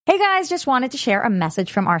Hey guys, just wanted to share a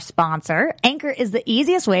message from our sponsor. Anchor is the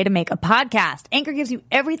easiest way to make a podcast. Anchor gives you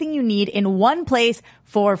everything you need in one place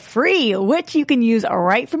for free, which you can use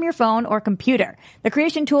right from your phone or computer. The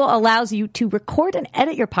creation tool allows you to record and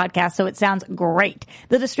edit your podcast so it sounds great.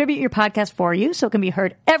 They'll distribute your podcast for you so it can be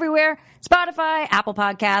heard everywhere: Spotify, Apple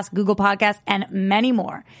Podcasts, Google Podcasts, and many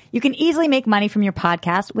more. You can easily make money from your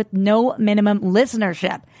podcast with no minimum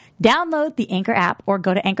listenership. Download the Anchor app or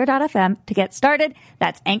go to anchor.fm to get started.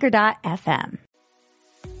 That's anchor.fm.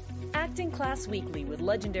 Acting Class Weekly with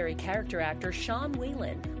legendary character actor Sean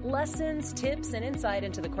Whalen. Lessons, tips, and insight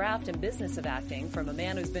into the craft and business of acting from a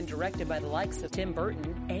man who's been directed by the likes of Tim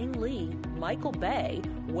Burton, Ang Lee, Michael Bay,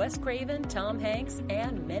 Wes Craven, Tom Hanks,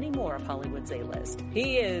 and many more of Hollywood's A-list.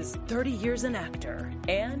 He is 30 years an actor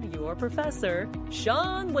and your professor,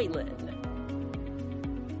 Sean Whalen.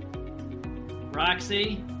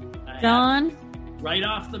 Roxy. John? Right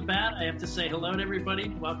off the bat, I have to say hello to everybody.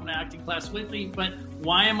 Welcome to Acting Class Weekly. But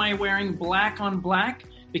why am I wearing black on black?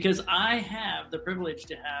 Because I have the privilege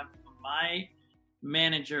to have my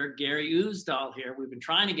manager, Gary Uusdahl, here. We've been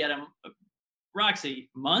trying to get him, Roxy,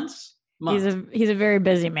 months? He's a very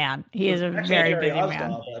busy man. He is a very busy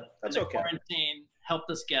man. That's okay. Quarantine helped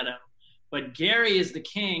us get him. But Gary is the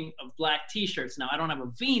king of black T-shirts. Now, I don't have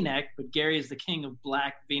a V-neck, but Gary is the king of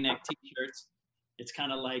black V-neck T-shirts. It's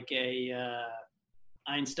kind of like a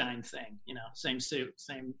Einstein thing, you know, same suit,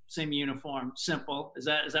 same uniform, simple. Is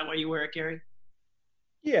that why you wear it, Gary?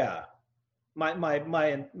 Yeah.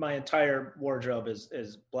 My entire wardrobe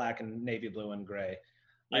is black and navy blue and gray.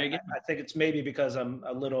 I think it's maybe because I'm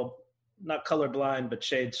a little not colorblind, but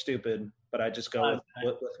shade stupid, but I just go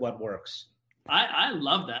with what works. I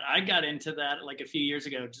love that. I got into that like a few years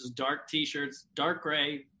ago, just dark T-shirts, dark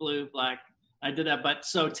gray, blue, black. I did that. But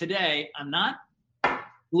so today I'm not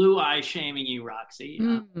blue eye shaming you, Roxy.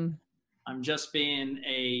 I'm just being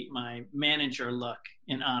my manager look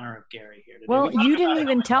in honor of Gary here today. Well, you didn't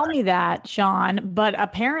even tell me that, Sean, but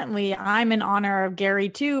apparently I'm in honor of Gary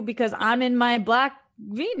too, because I'm in my black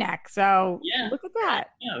V-neck. So yeah, look at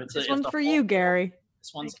that. Yeah, this one's for you, Gary.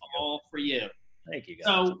 This one's all for you. Thank you, guys.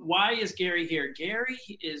 So why is Gary here? Gary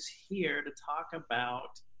is here to talk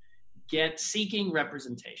about seeking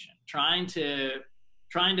representation, trying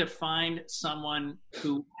to find someone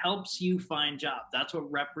who helps you find jobs. That's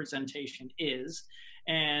what representation is.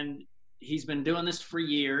 And he's been doing this for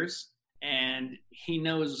years, and he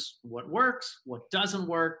knows what works, what doesn't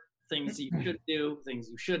work, things you should do, things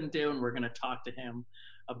you shouldn't do. And we're going to talk to him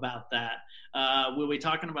about that. We'll be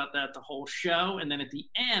talking about that the whole show. And then at the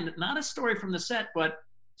end, not a story from the set, but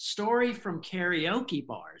story from karaoke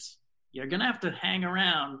bars. You're going to have to hang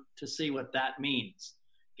around to see what that means.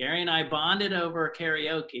 Gary and I bonded over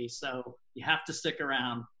karaoke, so you have to stick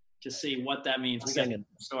around to see what that means. We got some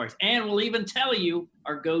stories. And we'll even tell you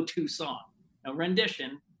our go-to song. No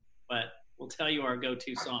rendition, but we'll tell you our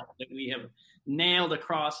go-to song that we have nailed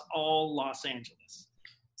across all Los Angeles.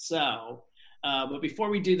 So, but before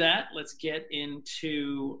we do that, let's get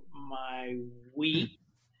into my week.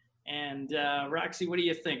 And Roxy, what are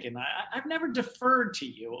you thinking? I've never deferred to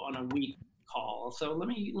you on a week call. So let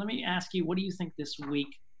me ask you, what do you think this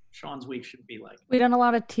week, Sean's week, should be like? We've done a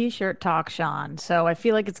lot of T-shirt talk, Sean. So I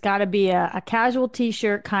feel like it's got to be a casual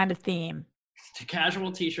T-shirt kind of theme. It's a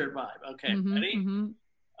casual T-shirt vibe. Okay, ready? Mm-hmm.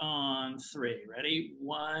 On three. Ready?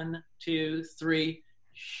 1, 2, 3.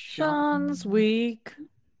 Sean's week.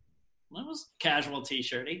 That was casual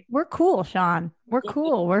T-shirty. We're cool, Sean. We're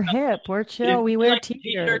cool. We're hip. We're chill. We wear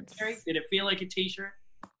T-shirts. Did it feel like a T-shirt?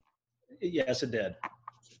 Yes, it did.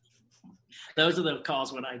 Those are the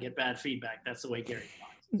calls when I get bad feedback. That's the way Gary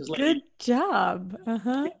talks. Good job.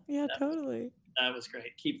 Yeah, totally. That was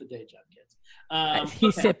great. Keep the day job, kids. He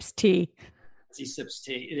sips tea. He sips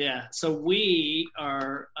tea. Yeah. So we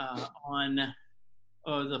are on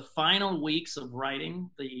the final weeks of writing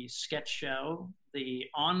the sketch show, the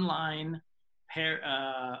online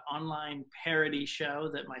parody show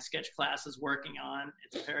that my sketch class is working on.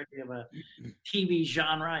 It's a parody of a TV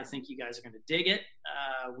genre. I think you guys are going to dig it.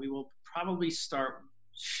 We will probably start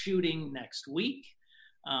shooting next week.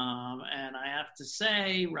 And I have to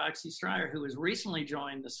say, Roxy Stryer, who has recently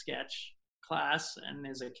joined the sketch class and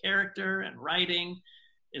is a character and writing,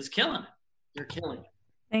 is killing it. You're killing it.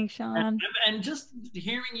 Thanks, Sean. And just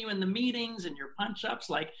hearing you in the meetings and your punch-ups,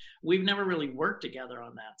 like, we've never really worked together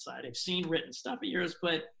on that side. I've seen written stuff of yours,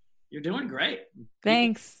 but you're doing great.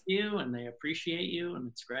 Thanks. You and they appreciate you,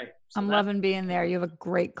 and it's great. So I'm loving being there. You have a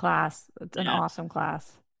great class. It's an awesome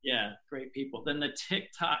class. Yeah, great people. Then the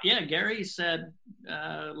TikTok. Yeah, Gary said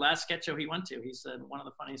last sketch show he went to, he said one of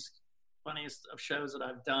the funniest of shows that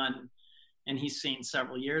I've done and he's seen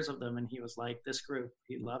several years of them, and he was like, this group,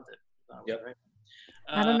 he loved it. That was Yep. great.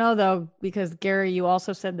 I don't know though, because Gary, you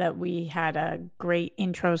also said that we had a great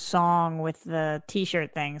intro song with the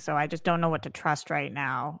t-shirt thing. So I just don't know what to trust right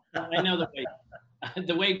now. I know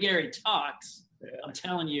the way Gary talks, I'm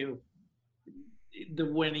telling you,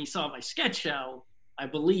 when he saw my sketch show, I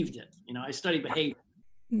believed it. I study behavior.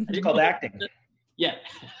 It's called acting. Yeah.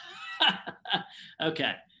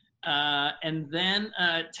 Okay. And then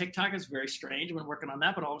TikTok is very strange. I've been working on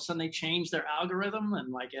that, but all of a sudden they changed their algorithm,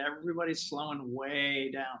 and like everybody's slowing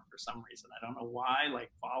way down for some reason. I don't know why,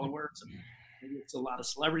 like followers, and maybe it's a lot of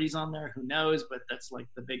celebrities on there, who knows, but that's like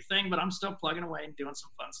the big thing. But I'm still plugging away and doing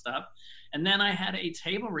some fun stuff. And then I had a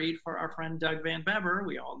table read for our friend Doug Van Bever.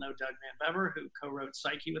 We all know Doug Van Bever, who co-wrote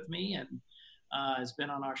Psyche with me and has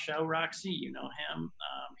been on our show, Roxy. You know him.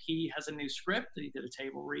 He has a new script that he did a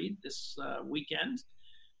table read this weekend.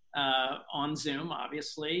 On Zoom,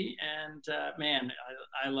 obviously, and man,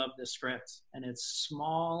 I love this script, and it's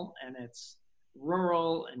small and it's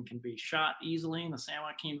rural and can be shot easily in the San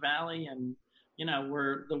Joaquin Valley, and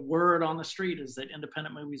where the word on the street is that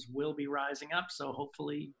independent movies will be rising up, so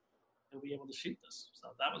hopefully they'll be able to shoot this. So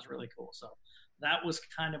that was really cool. So that was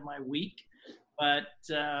kind of my week. But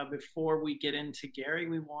before we get into Gary,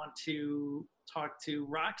 we want to talk to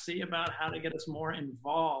Roxy about how to get us more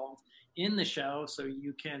involved in the show so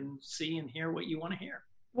you can see and hear what you want to hear.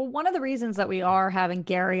 Well, one of the reasons that we are having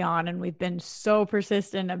Gary on, and we've been so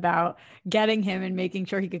persistent about getting him and making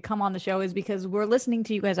sure he could come on the show, is because we're listening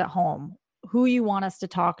to you guys at home, who you want us to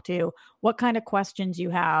talk to, what kind of questions you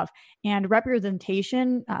have. And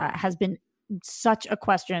representation has been such a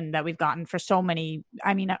question that we've gotten for so many.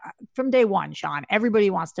 I mean, from day one, Sean, everybody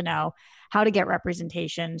wants to know how to get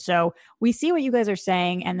representation. So we see what you guys are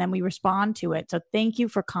saying, and then we respond to it. So thank you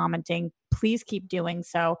for commenting. Please keep doing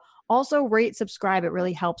so. Also, rate, subscribe. It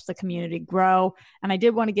really helps the community grow. And I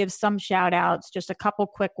did want to give some shout outs, just a couple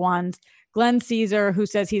quick ones. Glenn Caesar, who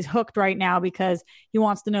says he's hooked right now because he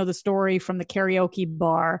wants to know the story from the karaoke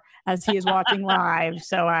bar as he is watching live.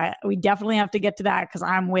 So we definitely have to get to that because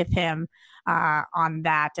I'm with him on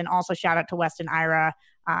that. And also shout out to Weston Ira,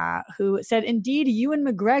 who said, indeed, Ewan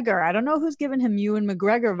McGregor. I don't know who's giving him Ewan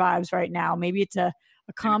McGregor vibes right now. Maybe it's a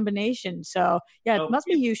combination. So yeah, it must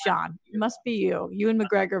be you, Sean. It must be you. Ewan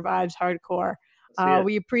McGregor vibes hardcore.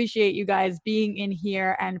 We appreciate you guys being in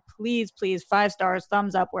here, and please, 5 stars,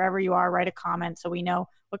 thumbs up wherever you are, write a comment so we know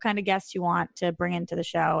what kind of guests you want to bring into the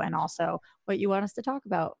show and also what you want us to talk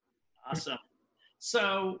about. Awesome.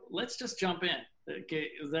 So let's just jump in. Okay,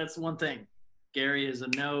 that's one thing. Gary is a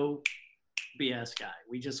no BS guy.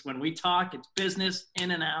 When we talk, it's business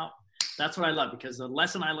in and out. That's what I love, because the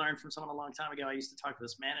lesson I learned from someone a long time ago, I used to talk to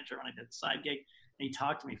this manager when I did the side gig, and he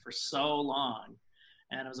talked to me for so long.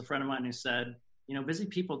 And it was a friend of mine who said, busy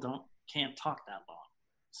people can't talk that long.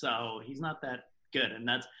 So he's not that good. And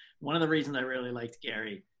that's one of the reasons I really liked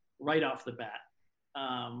Gary right off the bat,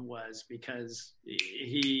 was because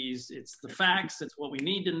it's the facts. It's what we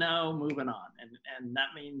need to know, moving on. And that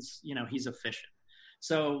means, he's efficient.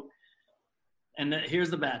 So, and here's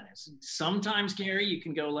the bad news. Sometimes, Gary, you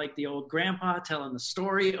can go like the old grandpa telling the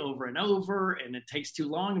story over and over, and it takes too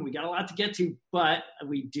long, and we got a lot to get to, but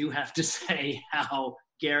we do have to say how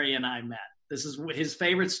Gary and I met. This is his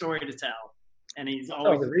favorite story to tell, and he's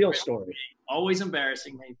always the real story. Always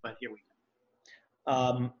embarrassing me, but here we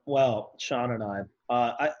go. Well, Sean and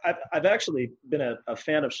I've actually been a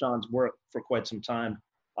fan of Sean's work for quite some time.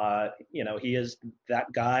 He is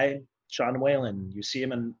that guy, Sean Whalen. You see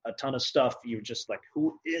him in a ton of stuff. You're just like,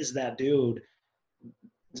 who is that dude?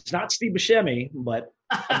 It's not Steve Buscemi, but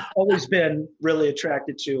I've always been really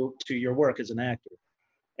attracted to your work as an actor.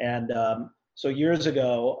 And so years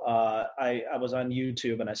ago, I was on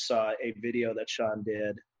YouTube and I saw a video that Sean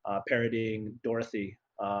did parodying Dorothy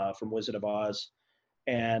from Wizard of Oz.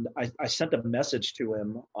 And I sent a message to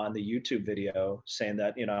him on the YouTube video saying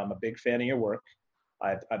that, I'm a big fan of your work.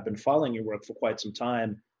 I've been following your work for quite some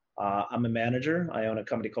time. I'm a manager. I own a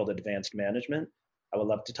company called Advanced Management. I would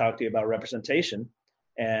love to talk to you about representation.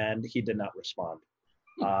 And he did not respond.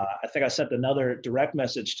 I think I sent another direct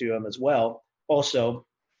message to him as well, also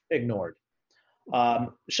ignored.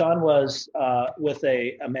 Sean was with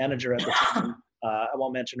a manager at the time. I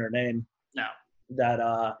won't mention her name. No.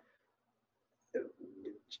 That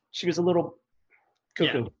she was a little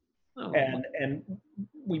cuckoo. Yeah. Oh, and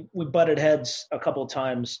we butted heads a couple of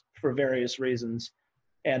times for various reasons.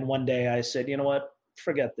 And one day I said, you know what?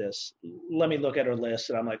 Forget this. Let me look at her list.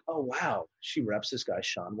 And I'm like, oh, wow, she reps this guy,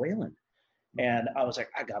 Sean Whalen. And I was like,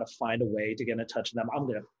 I got to find a way to get in touch with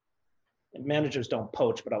them. Managers don't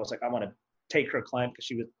poach, but I was like, I want to take her client because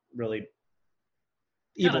she was really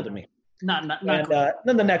evil to me. And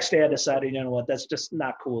then the next day I decided, you know what, that's just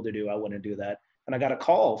not cool to do. I wouldn't do that. And I got a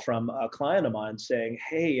call from a client of mine saying,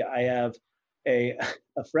 hey, I have a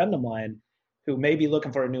friend of mine who may be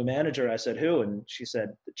looking for a new manager. I said, who? And she said,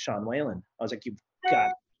 Sean Whalen. I was like, you've got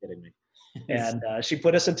to be kidding me. And she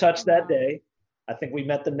put us in touch that day. I think we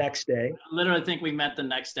met the next day. I literally think we met the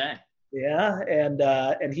next day. Yeah,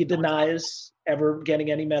 and he denies ever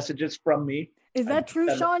getting any messages from me. Is that true,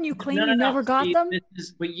 Sean? You claim you never got them?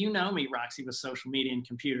 But you know me, Roxy, with social media and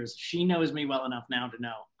computers. She knows me well enough now to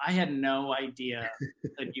know. I had no idea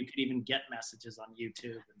that you could even get messages on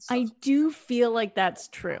YouTube and stuff. I do feel like that's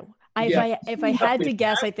true. If I had to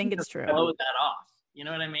guess, I think it's true. Blow that off. You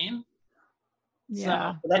know what I mean?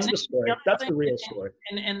 Yeah. So, that's the story. That's the real story.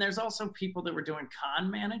 And there's also people that were doing con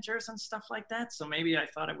managers and stuff like that. So maybe I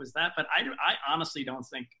thought it was that, but I honestly don't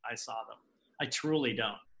think I saw them. I truly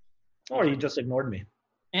don't. Or you just ignored me.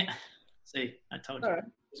 See, I told you. Right.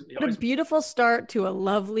 What a beautiful start to a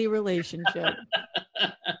lovely relationship.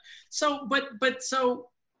 So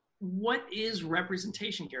what is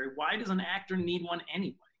representation, Gary? Why does an actor need one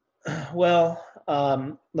anyway? Well,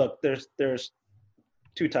 look, there's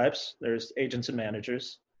two types. There's agents and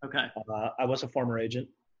managers. Okay. I was a former agent.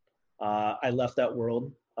 I left that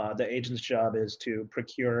world. The agent's job is to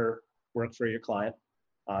procure work for your client.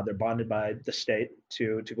 They're bonded by the state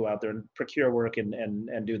to go out there and procure work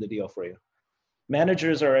and do the deal for you.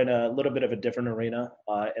 Managers are in a little bit of a different arena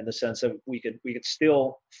in the sense of we could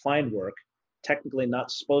still find work. Technically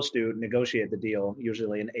not supposed to negotiate the deal.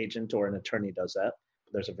 Usually an agent or an attorney does that.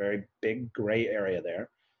 There's a very big gray area there.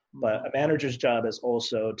 But a manager's job is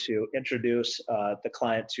also to introduce the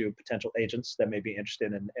client to potential agents that may be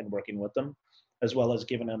interested in working with them, as well as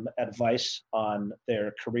giving them advice on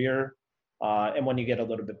their career. And when you get a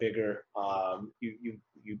little bit bigger,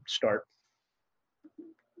 you start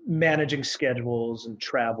managing schedules and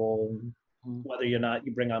travel, whether or not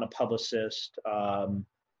you bring on a publicist,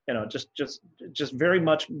 just very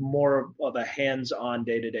much more of a hands-on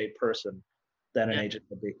day-to-day person than an agent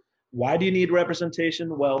would be. Why do you need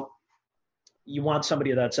representation? Well, you want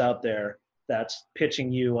somebody that's out there that's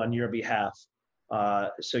pitching you on your behalf.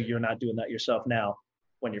 So you're not doing that yourself. Now,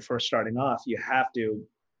 when you're first starting off, you have to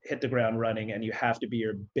hit the ground running and you have to be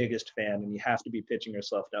your biggest fan and you have to be pitching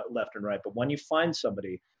yourself left and right. But when you find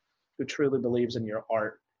somebody who truly believes in your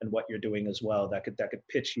art and what you're doing as well, that could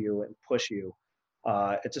pitch you and push you,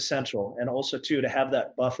 it's essential. And also too, to have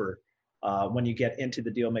that buffer when you get into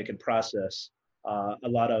the deal making process. A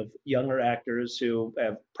lot of younger actors who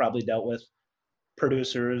have probably dealt with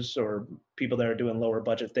producers or people that are doing lower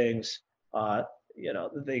budget things,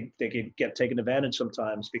 they could get taken advantage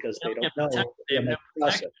sometimes because they don't know. They have no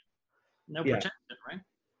protection, right?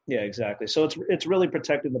 Yeah, exactly. So it's really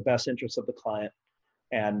protecting the best interests of the client,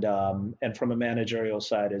 and from a managerial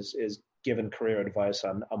side is giving career advice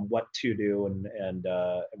on what to do and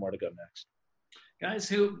where to go next.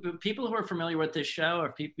 Guys, people who are familiar with this show,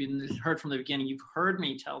 or people who heard from the beginning, you've heard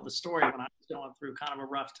me tell the story when I was going through kind of a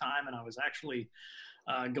rough time, and I was actually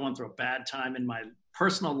going through a bad time in my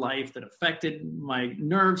personal life that affected my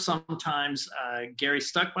nerves sometimes. Gary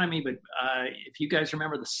stuck by me, but if you guys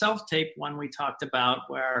remember the self-tape one we talked about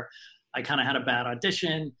where I kind of had a bad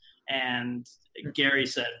audition, and Gary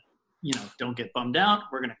said, don't get bummed out.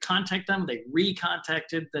 We're going to contact them. They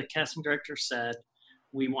recontacted the casting director, said,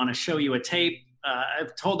 we want to show you a tape.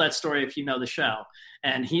 I've told that story if you know the show.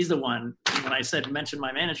 And he's the one, when I mentioned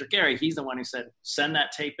my manager, Gary, he's the one who said, send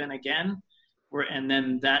that tape in again. And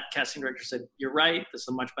then that casting director said, you're right, this is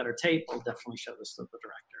a much better tape. I'll definitely show this to the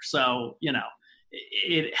director. So,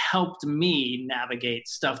 it helped me navigate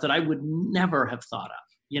stuff that I would never have thought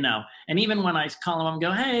of, And even when I call him and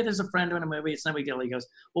go, hey, there's a friend doing a movie, it's no big deal. He goes,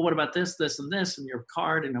 well, what about this, this, and this, and your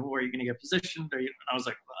card, and where are you going to get positioned? And I was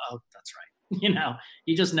like, oh, that's right.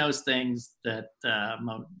 He just knows things that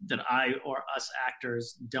I or us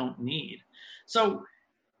actors don't need. So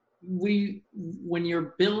when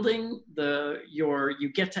you're building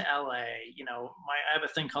you get to LA, I have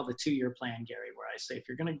a thing called the 2-year plan, Gary, where I say, if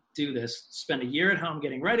you're going to do this, spend a year at home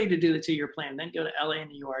getting ready to do the 2-year plan, then go to LA and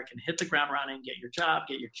New York and hit the ground running, get your job,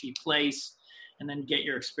 get your cheap place, and then get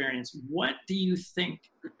your experience. What do you think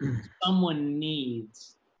someone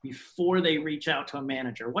needs before they reach out to a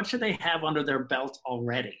manager? What should they have under their belt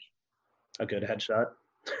already? A good headshot.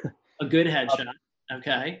 A good headshot.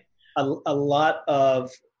 Okay. A lot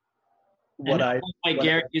of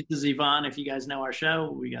Gary uses Yvonne. If you guys know our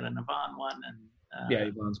show, we got an Yvonne one, and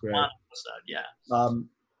Yvonne's great. Episode, yeah.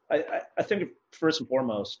 I think first and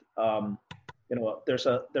foremost, there's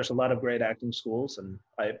a lot of great acting schools, and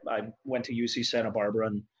I went to UC Santa Barbara,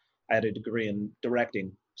 and I had a degree in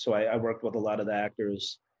directing, so I worked with a lot of the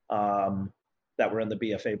actors that were in the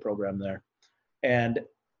BFA program there. And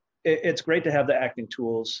it's great to have the acting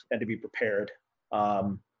tools and to be prepared.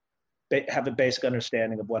 Have a basic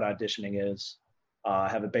understanding of what auditioning is,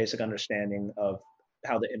 have a basic understanding of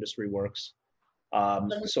how the industry works.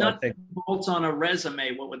 So I think bolts on a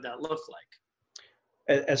resume, what would that look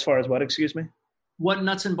like? As far as what, excuse me? What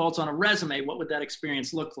nuts and bolts on a resume, what would that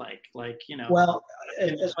experience look like? Like, you know. Well,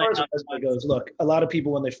 as far as a resume goes, look, a lot of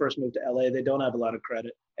people, when they first move to LA, they don't have a lot of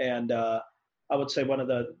credit. And I would say one of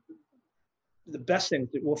the best things,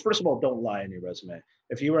 well, first of all, don't lie in your resume.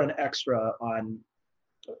 If you were an extra on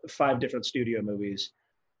 5 different studio movies,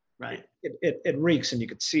 right, it reeks and you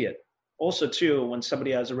could see it. Also, too, when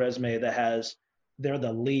somebody has a resume that has, they're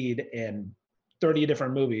the lead in 30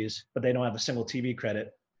 different movies, but they don't have a single TV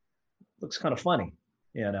credit, looks kind of funny.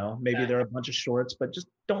 You know, maybe there are a bunch of shorts, but just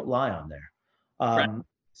don't lie on there. Right.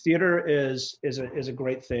 Theater is a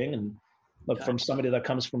great thing. And look, from somebody that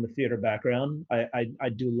comes from a theater background, I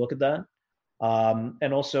do look at that.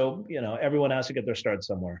 And also, you know, everyone has to get their start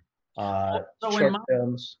somewhere. So short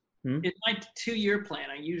films. In my 2-year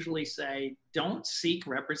plan, I usually say, don't seek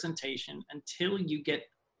representation until you get,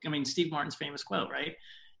 I mean, Steve Martin's famous quote, right?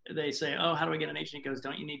 They say, oh, how do I get an agent? He goes,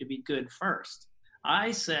 don't you need to be good first?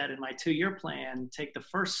 I said in my 2-year plan, take the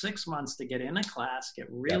first 6 months to get in a class, get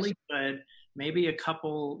really good, maybe a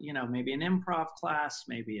couple, you know, maybe an improv class,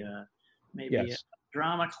 maybe a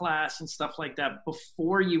drama class and stuff like that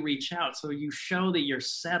before you reach out. So you show that you're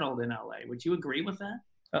settled in LA. Would you agree with that?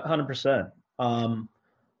 100%.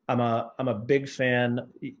 I'm a big fan.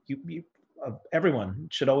 Everyone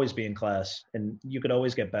should always be in class, and you could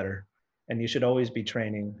always get better, and you should always be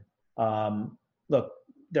training. Look,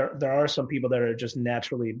 there are some people that are just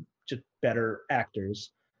naturally just better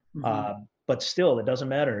actors, but still, it doesn't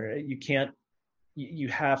matter. You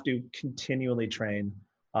have to continually train.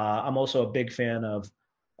 I'm also a big fan of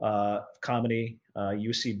comedy,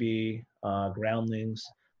 UCB, Groundlings.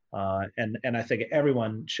 And I think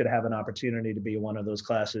everyone should have an opportunity to be one of those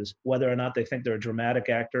classes, whether or not they think they're a dramatic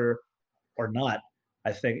actor or not.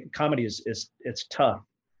 I think comedy it's tough.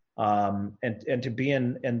 And to be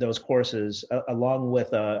in those courses along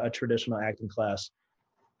with a traditional acting class,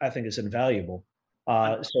 I think is invaluable.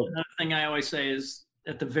 So another thing I always say is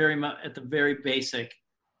at the very basic,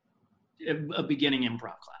 a beginning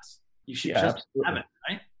improv class. You should just absolutely have it,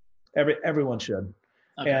 right? Everyone should.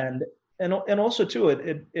 Okay. And also too,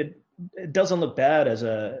 it doesn't look bad as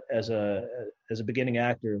a beginning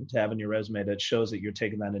actor to have in your resume that shows that you're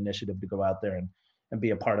taking that initiative to go out there and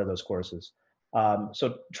be a part of those courses.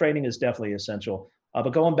 So training is definitely essential.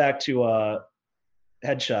 But going back to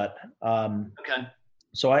Headshot, okay.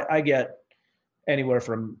 So I get anywhere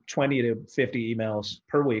from 20 to 50 emails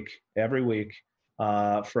per week, every week,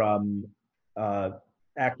 from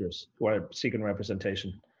actors who are seeking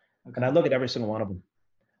representation. Okay. And I look at every single one of them.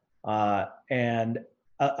 And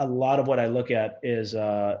a lot of what I look at is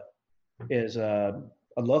a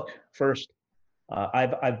look first.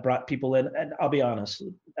 I've brought people in, and I'll be honest,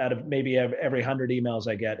 out of maybe every 100 emails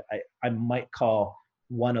I get, I might call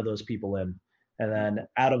one of those people in. And then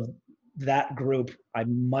out of that group, I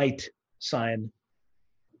might sign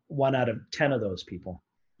 1 out of 10 of those people.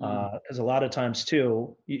 Because a lot of times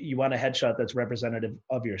too, you want a headshot that's representative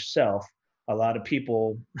of yourself. A lot of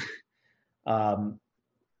people, they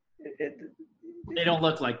don't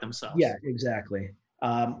look like themselves. Yeah, exactly.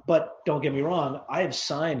 But don't get me wrong, I have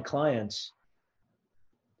signed clients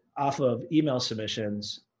off of email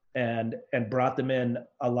submissions and brought them in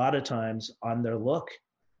a lot of times on their look,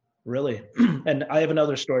 really. And I have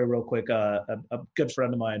another story real quick. A good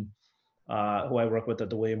friend of mine who I work with at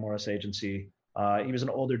the William Morris Agency, he was an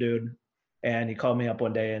older dude, and he called me up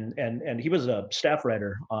one day, and he was a staff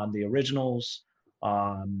writer on the originals,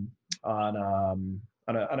 on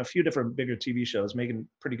a few different bigger TV shows, making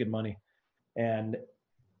pretty good money. And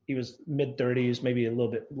he was mid-30s, maybe a little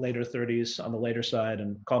bit later 30s on the later side,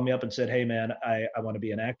 and called me up and said, hey man, I want to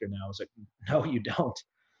be an actor now. I was like, no, you don't.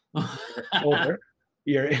 You're older.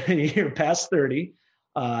 You're past 30.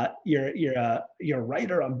 You're a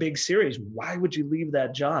writer on big series. Why would you leave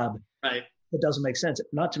that job? Right. It doesn't make sense.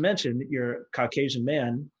 Not to mention you're a Caucasian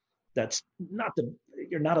man.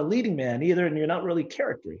 You're not a leading man either. And you're not really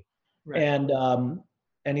charactery. Right.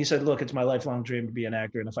 And he said, look, it's my lifelong dream to be an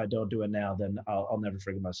actor. And if I don't do it now, then I'll never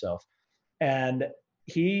forgive myself. And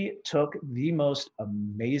he took the most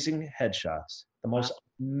amazing headshots,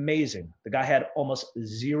 amazing. The guy had almost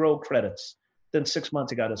 0 credits. Then 6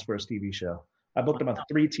 months, he got his first TV show. I booked him on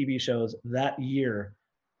 3 TV shows that year.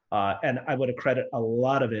 And I would accredit a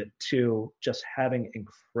lot of it to just having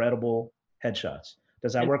incredible headshots.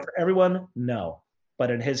 Does that work for everyone? No.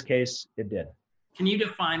 But in his case, it did. Can you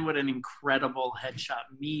define what an incredible headshot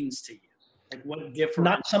means to you? Like what different?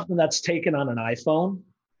 Not something that's taken on an iPhone,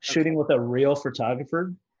 shooting with a real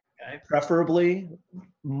photographer. Okay. Preferably,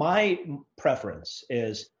 my preference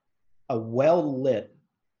is a well-lit,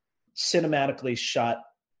 cinematically shot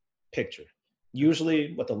picture,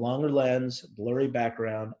 usually with a longer lens, blurry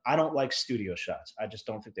background. I don't like studio shots. I just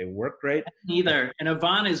don't think they work great. Neither. And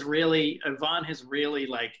Yvonne has really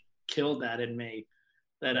like killed that in me.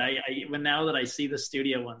 That now that I see the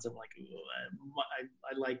studio ones, I'm like,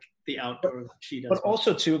 I like the outdoor she does. But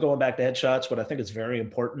also too, going back to headshots, what I think is very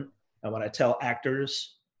important, and what I tell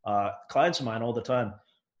actors, clients of mine all the time,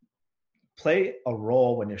 play a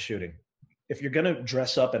role when you're shooting. If you're going to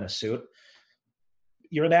dress up in a suit,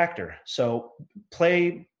 you're an actor. So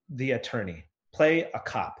play the attorney, play a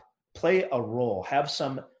cop, play a role, have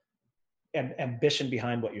some ambition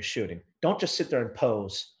behind what you're shooting. Don't just sit there and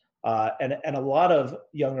pose. And a lot of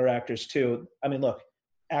younger actors too. I mean, look,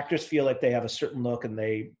 actors feel like they have a certain look and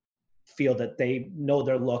they feel that they know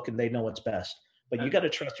their look and they know what's best. But you got to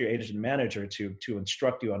trust your agent and manager to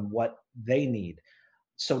instruct you on what they need.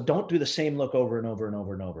 So don't do the same look over and over and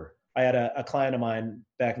over and over. I had a client of mine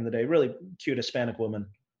back in the day, really cute Hispanic woman,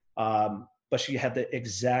 but she had the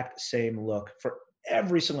exact same look for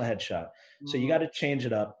every single headshot. So you got to change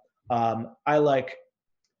it up.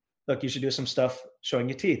 Look, you should do some stuff showing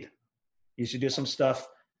your teeth. You should do some stuff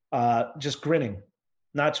just grinning,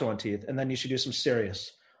 not showing teeth. And then you should do some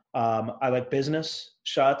serious. I like business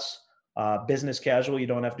shots, business casual. You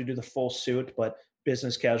don't have to do the full suit, but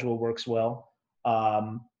business casual works well.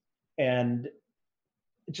 And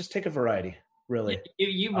just take a variety, really.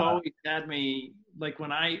 You've always had me, like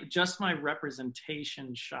when my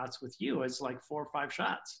representation shots with you is like 4 or 5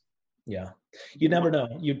 shots. Yeah. You never know.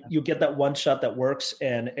 You get that one shot that works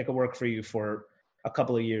and it can work for you for a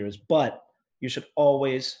couple of years, but you should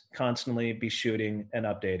always constantly be shooting and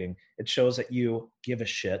updating. It shows that you give a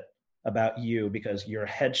shit about you because your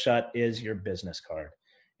headshot is your business card.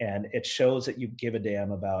 And it shows that you give a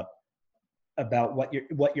damn about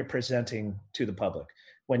what you're presenting to the public.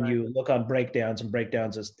 When you look on breakdowns, and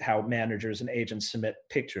breakdowns is how managers and agents submit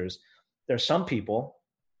pictures. There's some people,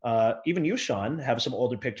 even you, Sean, have some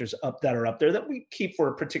older pictures that are up there that we keep for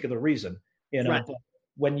a particular reason, But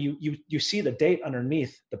when you see the date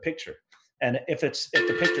underneath the picture, and if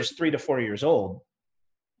the picture's 3 to 4 years old,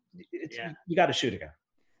 you got to shoot again.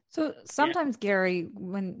 So sometimes, Gary,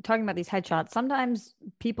 when talking about these headshots, sometimes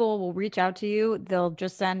people will reach out to you. They'll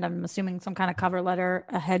just send, I'm assuming, some kind of cover letter,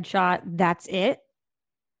 a headshot. That's it.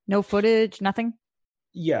 No footage, nothing.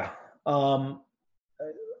 Yeah.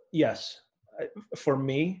 Yes. For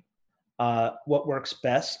me, what works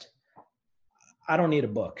best, I don't need a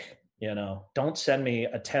book, Don't send me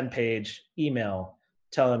a 10-page email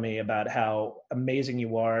telling me about how amazing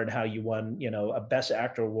you are and how you won, a Best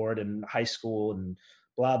Actor award in high school and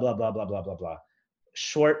blah, blah, blah, blah, blah, blah, blah.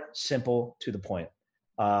 Short, simple, to the point.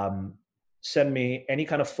 Send me any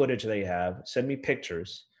kind of footage that you have. Send me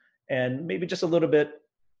pictures and maybe just a little bit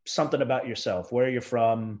something about yourself, where you're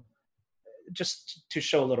from, just to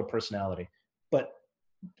show a little personality. But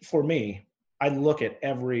for me, I look at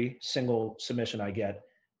every single submission I get.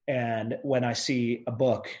 And when I see a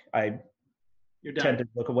book, I tend to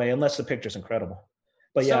look away unless the picture's incredible.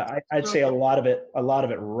 But I'd say a lot of it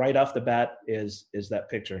right off the bat is that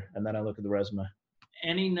picture. And then I look at the resume.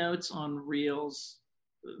 Any notes on reels,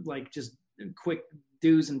 like just quick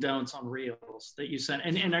do's and don'ts on reels that you send?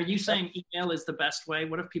 And are you saying email is the best way?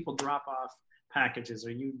 What if people drop off packages?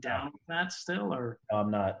 Are you down with that still, or? No, I'm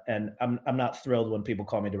not. And I'm not thrilled when people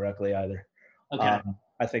call me directly either. Okay.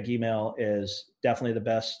 I think email is definitely the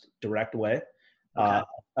best direct way. Okay.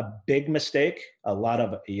 A big mistake a lot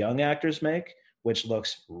of young actors make, which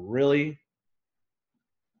looks really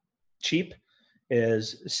cheap,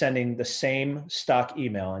 is sending the same stock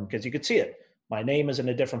email. And because you could see it, my name is in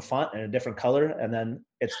a different font and a different color, and then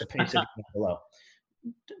it's the painted below.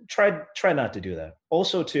 Try not to do that.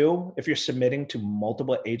 Also, too, if you're submitting to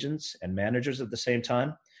multiple agents and managers at the same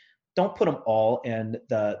time, don't put them all in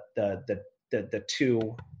the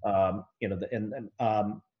two,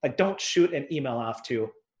 like don't shoot an email off to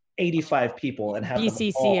 85 people and have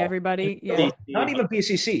BCC them all, everybody. Yeah. Not even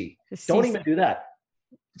BCC. Just don't CC. even do that.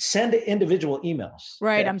 Send individual emails.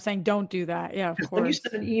 Right. Okay? I'm saying don't do that. Yeah, of course. When you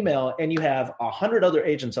send an email and you have 100 other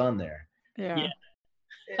agents on there. Yeah.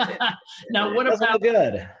 Now, what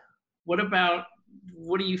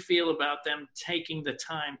do you feel about them taking the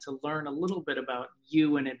time to learn a little bit about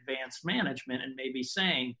you in advanced management and maybe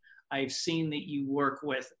saying, I've seen that you work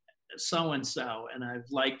with so-and-so and I've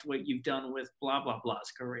liked what you've done with blah, blah,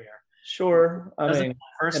 blah's career. Sure. I mean,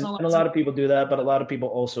 personal, and a lot of people do that, but a lot of people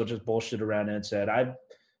also just bullshit around it and said, I've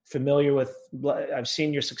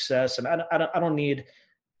seen your success, and I don't need,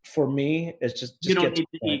 for me, it's just you don't need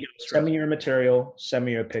the ego. Send me your material, send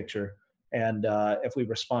me your picture. And if we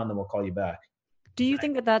respond, then we'll call you back. Do you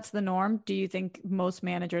think that that's the norm? Do you think most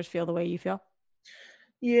managers feel the way you feel?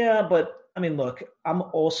 Yeah, but I mean, look, I'm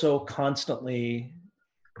also constantly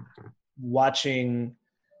watching,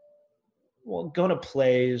 going to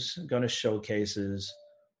plays, going to showcases.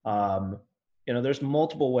 There's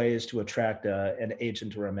multiple ways to attract an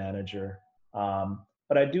agent or a manager.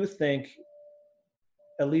 But I do think,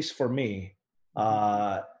 at least for me,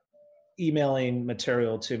 emailing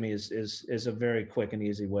material to me is a very quick and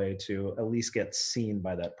easy way to at least get seen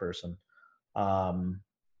by that person.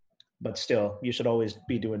 But still, you should always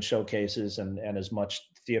be doing showcases and as much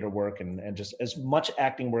theater work and just as much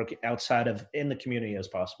acting work outside of in the community as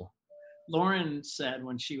possible. Lauren said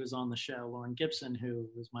when she was on the show, Lauren Gibson, who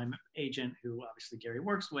was my agent, who obviously Gary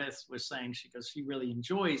works with, was saying she really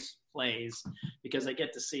enjoys plays because I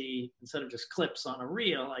get to see, instead of just clips on a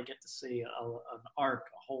reel, I get to see an arc,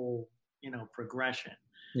 a whole, progression.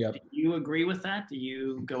 Yep. Do you agree with that? Do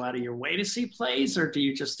you go out of your way to see plays, or do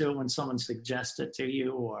you just do it when someone suggests it to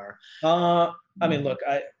you? Or I mean, look,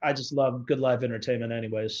 I just love good live entertainment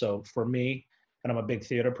anyway. So for me, and I'm a big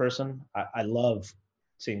theater person, I love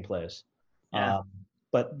seeing plays. Yeah.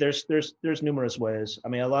 But there's numerous ways. I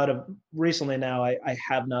mean, recently now, I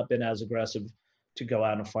have not been as aggressive to go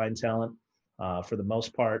out and find talent. For the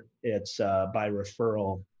most part, it's by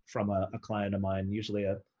referral from a client of mine, usually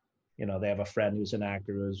they have a friend who's an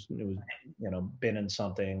actor who's been in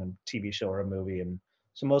something, a TV show or a movie. And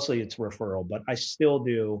so mostly it's referral, but I still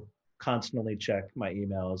do constantly check my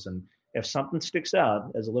emails. And if something sticks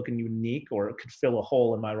out as looking unique or it could fill a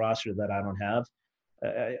hole in my roster that I don't have,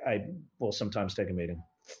 I will sometimes take a meeting.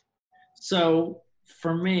 So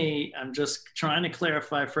for me, I'm just trying to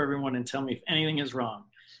clarify for everyone and tell me if anything is wrong.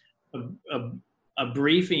 A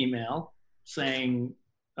brief email saying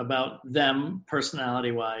about them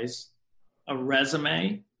personality-wise, a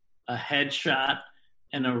resume, a headshot,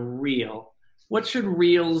 and a reel. What should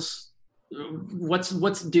reels?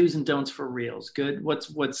 What's do's and don'ts for reels? Good.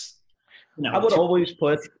 What's I would always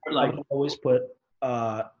put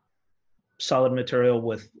solid material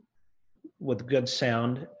with good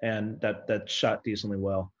sound and that shot decently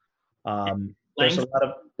well. There's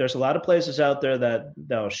a lot of places out there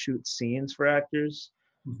that'll shoot scenes for actors.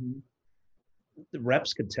 Mm-hmm. The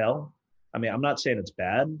reps could tell. I mean, I'm not saying it's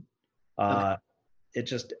bad. Okay.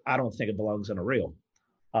 I don't think it belongs in a reel.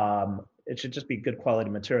 It should just be good quality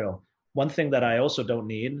material. One thing that I also don't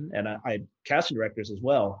need, and I casting directors as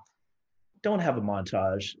well, don't have a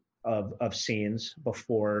montage of scenes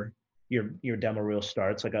before your demo reel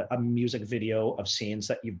starts, like a music video of scenes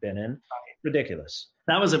that you've been in. Ridiculous.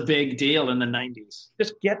 That was a big deal in the 90s.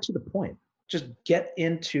 Just get to the point. Just get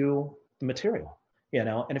into the material,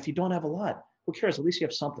 and if you don't have a lot, who cares? At least you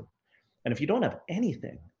have something. And if you don't have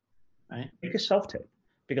anything, right, make a self-tape,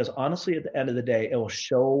 because honestly, at the end of the day, it will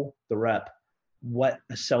show the rep what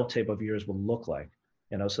a self-tape of yours will look like,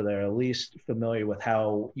 so they're at least familiar with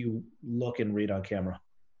how you look and read on camera.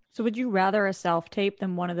 So would you rather a self-tape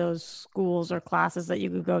than one of those schools or classes that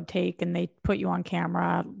you could go take and they put you on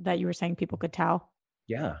camera that you were saying people could tell?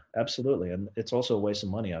 Yeah, absolutely. And it's also a waste of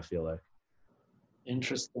money, I feel like.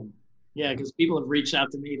 Interesting. Yeah, because people have reached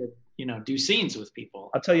out to me to, do scenes with people.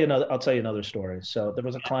 I'll tell you another story. So there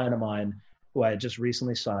was a client of mine who I had just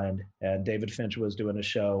recently signed, and David Finch was doing a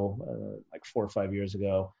show like 4 or 5 years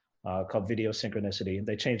ago called Video Synchronicity.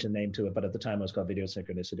 They changed the name to it, but at the time it was called Video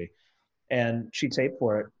Synchronicity. And she taped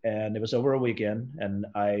for it, and it was over a weekend, and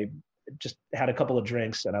I just had a couple of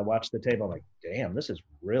drinks, and I watched the tape. I'm like, damn, this is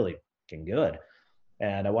really fucking good.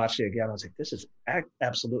 And I watched it again. I was like, this is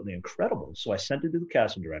absolutely incredible. So I sent it to the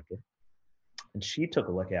casting director, and she took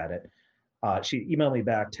a look at it. She emailed me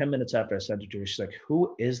back 10 minutes after I sent it to her. She's like,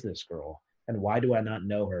 who is this girl? And why do I not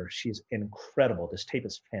know her? She's incredible. This tape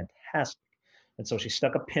is fantastic. And so she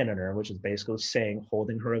stuck a pin in her, which is basically saying,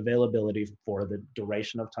 holding her availability for the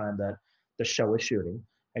duration of time that the show is shooting.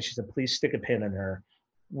 And she said, please stick a pin in her.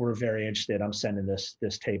 We're very interested. I'm sending this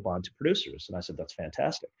tape on to producers. And I said, that's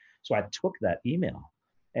fantastic. So I took that email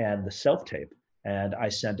and the self-tape, and I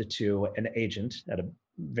sent it to an agent at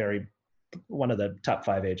one of the top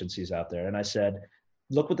 5 agencies out there. And I said,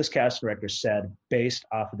 look what this cast director said based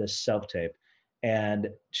off of this self-tape. And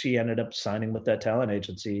she ended up signing with that talent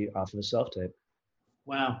agency off of the self-tape.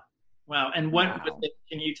 Wow. And what was it?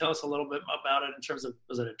 Can you tell us a little bit about it in terms of,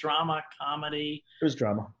 was it a drama, comedy? It was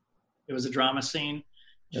drama. It was a drama scene.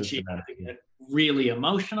 Did she get really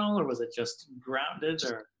emotional, or was it just grounded?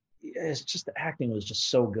 Or it's just the acting was just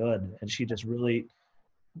so good, and she just really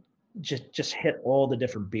just hit all the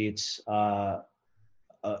different beats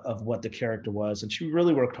of what the character was, and she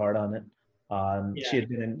really worked hard on it.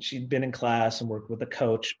 She'd been in class and worked with a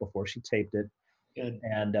coach before she taped it. Good.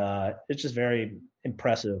 And it's just very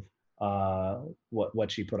impressive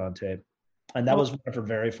what she put on tape. And that was one of her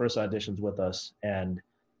very first auditions with us, and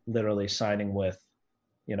literally signing with,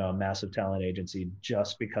 a massive talent agency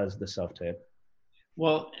just because of the self-tape.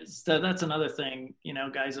 Well, so that's another thing,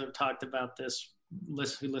 guys have talked about this,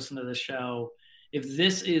 who listen to the show. If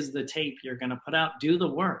this is the tape you're going to put out, do the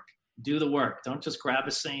work. Don't just grab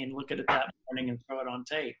a scene, look at it that morning and throw it on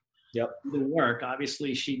tape. Yep. Do the work.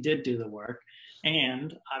 Obviously, she did do the work.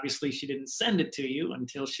 And obviously, she didn't send it to you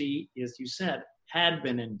until she, as you said, had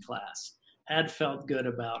been in class, had felt good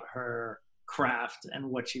about her craft and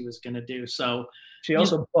what she was going to do. So she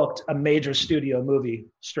also booked a major studio movie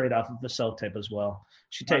straight off of the self-tape as well.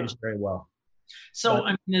 She tapes very well. So,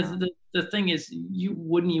 I mean, the thing is,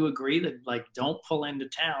 wouldn't you agree that, like, don't pull into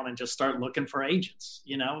town and just start looking for agents?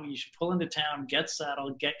 You should pull into town, get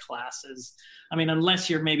settled, get classes. I mean, unless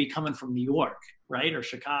you're maybe coming from New York, right, or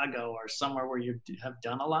Chicago, or somewhere where you have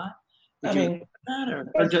done a lot. Or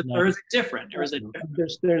is it different? Or is it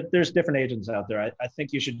different? There's different agents out there. I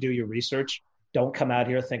think you should do your research. Don't come out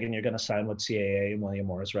here thinking you're going to sign with CAA and William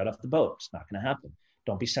Morris right off the boat. It's not going to happen.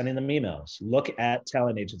 Don't be sending them emails. Look at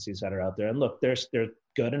talent agencies that are out there, and look, there's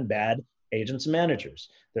good and bad agents and managers.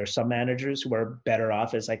 There are some managers who are better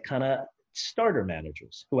off as like kind of starter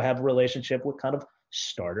managers who have a relationship with kind of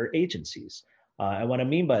starter agencies. And what I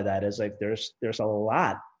mean by that is, like, there's a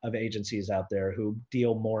lot of agencies out there who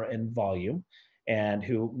deal more in volume and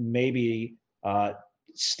who maybe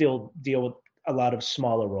still deal with a lot of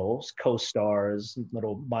smaller roles, co-stars,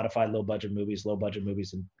 little modified low budget movies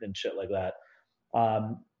and shit like that.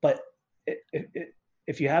 But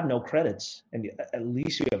if you have no credits and at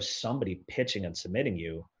least you have somebody pitching and submitting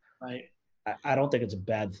you, right? I don't think it's a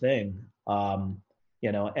bad thing. And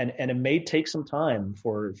it may take some time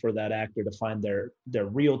for that actor to find their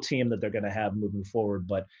real team that they're going to have moving forward.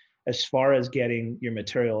 But as far as getting your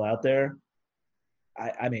material out there,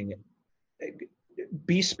 I mean,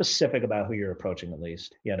 be specific about who you're approaching, at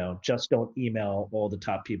least. Just don't email all the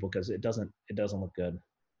top people, because it doesn't look good.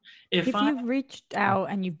 If you've reached out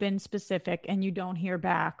and you've been specific and you don't hear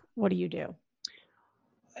back, what do you do?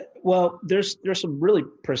 Well, there's some really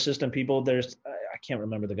persistent people. I can't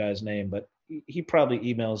remember the guy's name, but he probably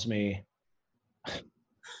emails me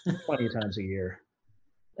 20 times a year.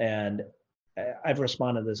 And I've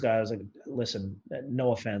responded to this guy. I was like, listen,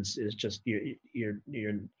 no offense, it's just you're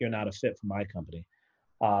not a fit for my company.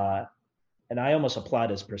 And I almost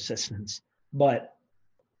applaud his persistence, but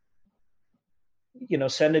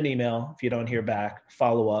send an email. If you don't hear back,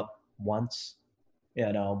 follow up once,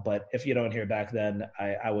 but if you don't hear back, then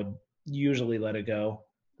I would usually let it go.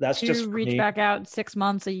 That's just reach back out 6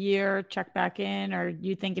 months, a year, check back in, or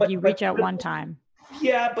you think if you reach out one time?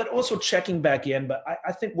 Yeah, but also checking back in. But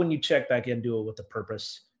I think when you check back in, do it with a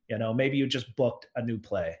purpose. Maybe you just booked a new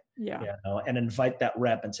play, and invite that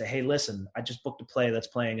rep and say, hey, listen, I just booked a play that's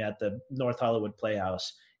playing at the North Hollywood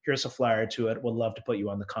Playhouse. Here's a flyer to it. Would love to put you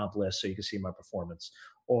on the comp list so you can see my performance.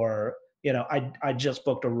 Or, I just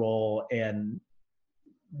booked a role in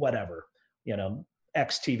whatever,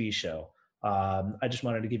 X TV show. I just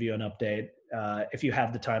wanted to give you an update. If you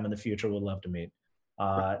have the time in the future, we'd love to meet.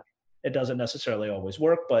 It doesn't necessarily always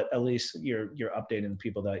work, but at least you're updating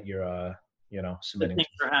people that you're, submitting. Things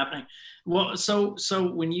are happening. Well, so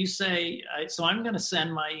when you say, so I'm going to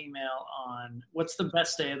send my email on, what's the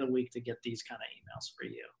best day of the week to get these kind of emails for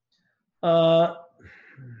you?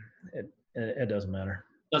 It doesn't matter.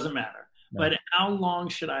 Doesn't matter. No. But how long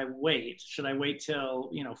should I wait? Should I wait till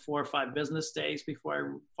 4 or 5 business days before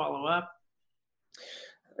I follow up?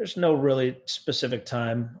 There's no really specific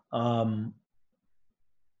time. But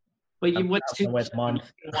what's too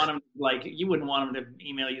month? You wouldn't want them to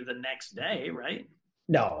email you the next day, right?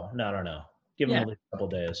 No. Give them a couple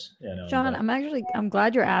days. Sean, I'm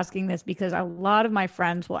glad you're asking this, because a lot of my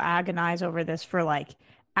friends will agonize over this for like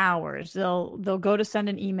hours. They'll go to send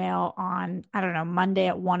an email on, I don't know, Monday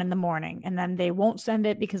at 1 a.m, and then they won't send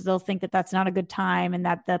it because they'll think that that's not a good time, and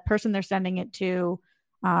that the person they're sending it to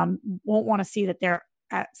won't want to see that they're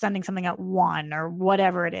sending something at 1 or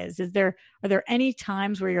whatever it is. Are there any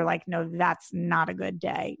times where you're like, no, that's not a good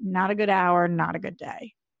day, not a good hour, not a good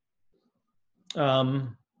day?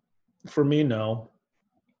 For me, no.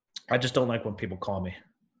 I just don't like when people call me.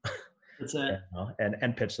 That's it.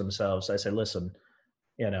 And pitch themselves. I say, listen,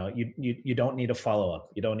 you don't need a follow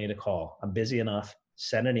up. You don't need a call. I'm busy enough.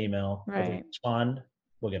 Send an email. Right. Respond.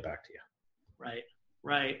 We'll get back to you.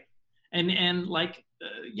 Right. And like,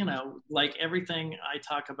 like everything I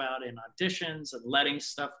talk about in auditions and letting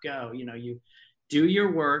stuff go, you do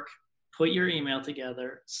your work, put your email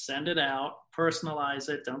together, send it out, personalize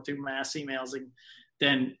it, don't do mass emails. And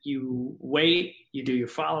then you wait, you do your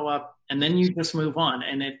follow-up, and then you just move on.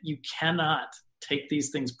 And you cannot take these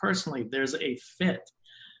things personally. There's a fit.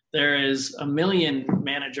 There is a million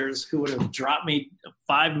managers who would have dropped me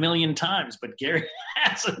 5 million times, but Gary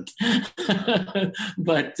hasn't.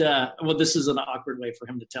 But well, this is an awkward way for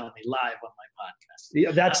him to tell me live on my podcast.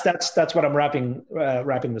 Yeah, that's what I'm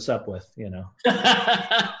wrapping this up with.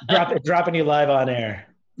 Dropping you live on air.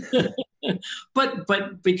 but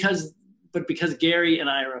because Gary and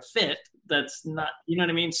I are a fit, that's not, you know what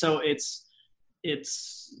I mean? So it's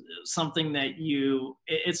something that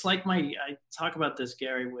it's like I talk about this,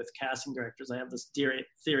 Gary, with casting directors. I have this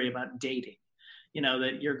theory about dating,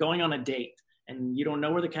 that you're going on a date and you don't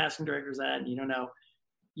know where the casting director's at, and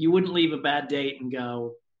you wouldn't leave a bad date and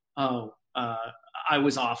go, I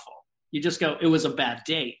was awful. You just go, it was a bad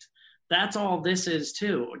date. That's all this is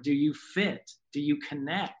too. Do you fit? Do you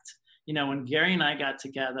connect? When Gary and I got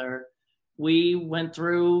together, we went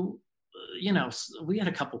through, we had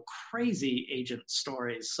a couple crazy agent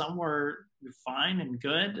stories. Some were fine and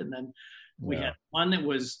good. And then we had one that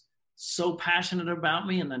was so passionate about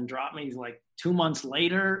me and then dropped me like 2 months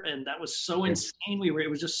later. And that was so insane. It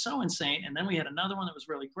was just so insane. And then we had another one that was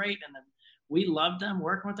really great. And then we loved them,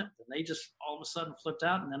 working with them. And they just all of a sudden flipped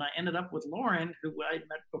out. And then I ended up with Lauren, who I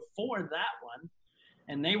met before that one.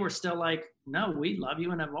 And they were still like, no, we love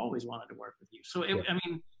you and have always wanted to work with you. So,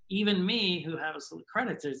 even me, who has the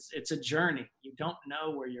credits, it's a journey. You don't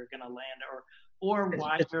know where you're going to land or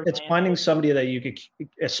why you're it's finding somebody that you could,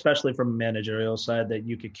 especially from a managerial side, that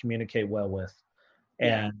you could communicate well with,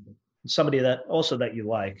 and somebody that you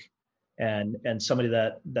like, and somebody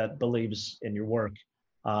that believes in your work.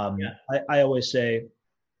 I always say,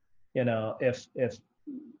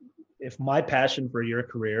 if my passion for your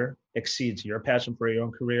career exceeds your passion for your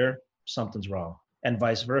own career, something's wrong, and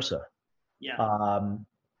vice versa.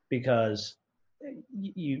 Because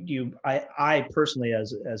I personally,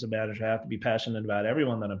 as a manager, have to be passionate about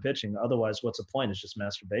everyone that I'm pitching. Otherwise, what's the point? It's just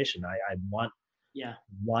masturbation. I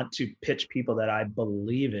want to pitch people that I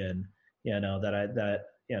believe in,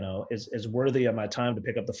 is worthy of my time to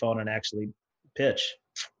pick up the phone and actually pitch.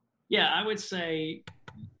 Yeah, I would say,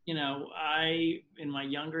 in my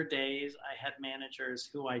younger days, I had managers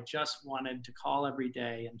who I just wanted to call every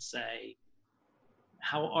day and say,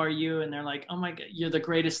 how are you? And they're like, oh my God, you're the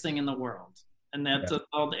greatest thing in the world. And that's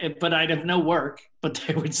all, but I'd have no work, but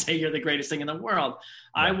they would say you're the greatest thing in the world.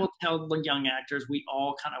 Yeah. I will tell the young actors, we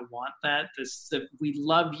all kind of want that. We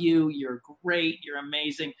love you. You're great. You're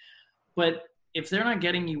amazing. But if they're not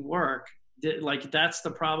getting you work, that's the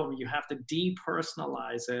problem. You have to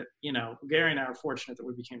depersonalize it. Gary and I are fortunate that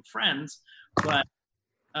we became friends, but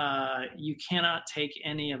you cannot take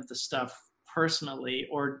any of the stuff personally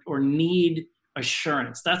or need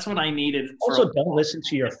assurance. That's what I needed. Also, don't listen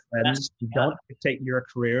to your friends. Don't dictate your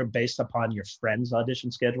career based upon your friend's audition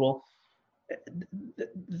schedule.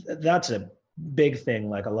 That's a big thing.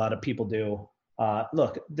 Like a lot of people do.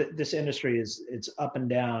 Look, this industry it's up and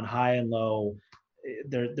down, high and low.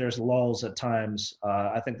 There's lulls at times.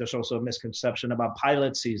 I think there's also a misconception about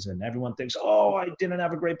pilot season. Everyone thinks, oh, I didn't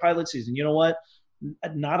have a great pilot season. You know what?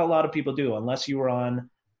 Not a lot of people do, unless you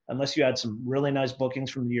had some really nice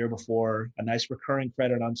bookings from the year before, a nice recurring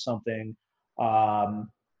credit on something. Or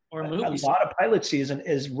a lot of pilot season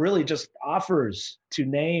is really just offers to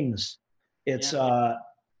names. It's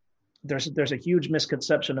there's a huge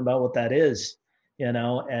misconception about what that is,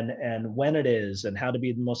 and when it is and how to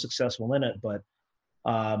be the most successful in it. But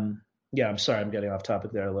I'm sorry, I'm getting off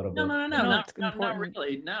topic there a little bit. No, not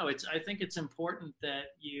really. No, I think it's important that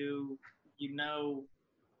you know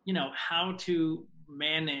how to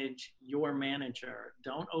manage your manager.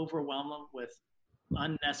 Don't overwhelm them with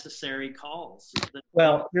unnecessary calls.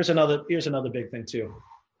 Well, here's another big thing too.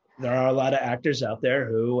 There are a lot of actors out there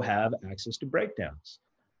who have access to breakdowns.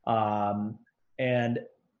 And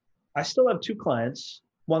I still have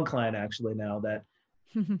one client actually now that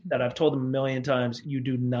I've told them a million times, you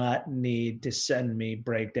do not need to send me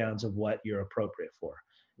breakdowns of what you're appropriate for.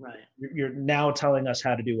 Right. You're now telling us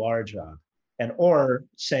how to do our job, or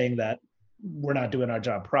saying that we're not doing our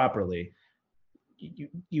job properly.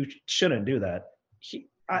 You shouldn't do that.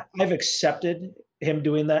 I've accepted him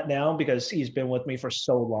doing that now because he's been with me for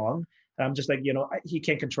so long. And I'm just like, he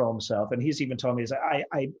can't control himself. And he's even told me,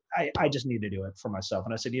 I just need to do it for myself.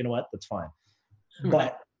 And I said, you know what, that's fine.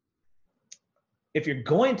 But if you're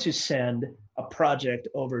going to send a project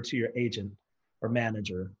over to your agent or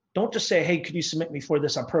manager, don't just say, hey, could you submit me for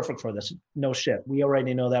this? I'm perfect for this. No shit. We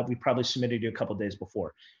already know that. We probably submitted you a couple of days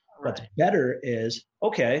before. Right. What's better is,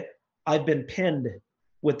 okay, I've been pinned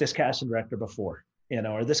with this casting director before,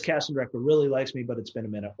 or this casting director really likes me, but it's been a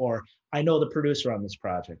minute, or I know the producer on this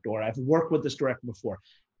project, or I've worked with this director before.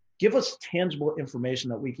 Give us tangible information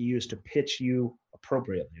that we can use to pitch you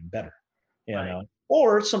appropriately and better, know.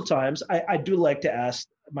 Or sometimes I do like to ask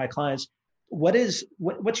my clients,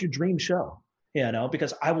 what's your dream show?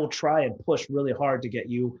 Because I will try and push really hard to get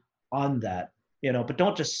you on that, but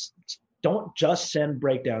don't just send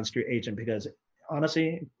breakdowns to your agent, because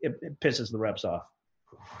honestly, it pisses the reps off.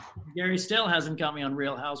 Gary still hasn't got me on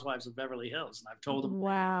Real Housewives of Beverly Hills, and I've told him.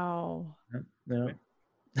 Wow. Yeah.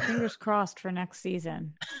 Fingers crossed for next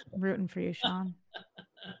season. I'm rooting for you, Sean.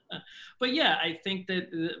 But yeah, I think that,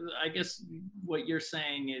 I guess what you're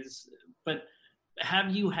saying is, but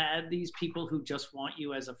have you had these people who just want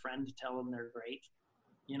you as a friend to tell them they're great?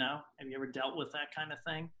 Have you ever dealt with that kind of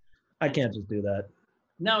thing? I can't just do that.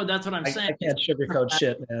 No, that's what I'm saying. I can't sugarcoat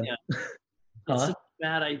shit, man. Yeah. It's a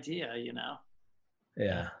bad idea,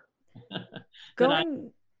 Yeah.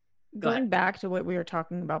 Going back to what we were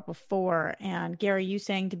talking about before, and Gary, you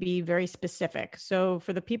saying to be very specific. So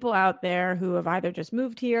for the people out there who have either just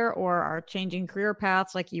moved here or are changing career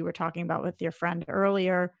paths, like you were talking about with your friend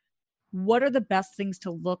earlier, what are the best things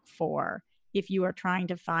to look for if you are trying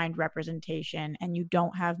to find representation and you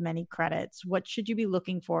don't have many credits? What should you be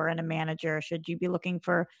looking for in a manager? Should you be looking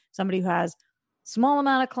for somebody who has small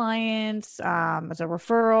amount of clients, as a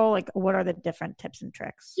referral? Like, what are the different tips and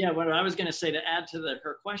tricks? Yeah, what I was going to say to add to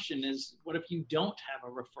her question is, what if you don't have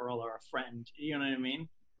a referral or a friend? You know what I mean?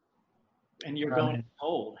 And you're going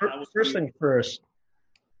cold. First thing first,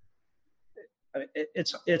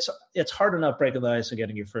 it's hard enough breaking the ice and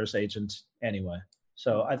getting your first agent anyway.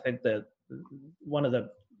 So I think that one of the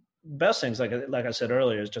best things, like I said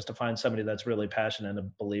earlier, is just to find somebody that's really passionate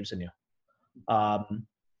and believes in you.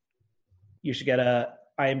 You should get a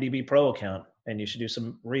IMDb Pro account, and you should do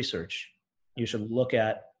some research. You should look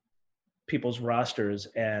at people's rosters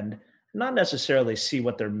and not necessarily see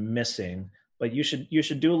what they're missing, but you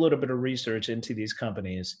should do a little bit of research into these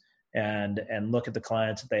companies and look at the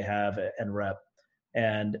clients that they have and rep.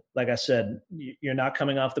 And like I said, you're not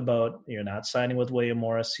coming off the boat. You're not signing with William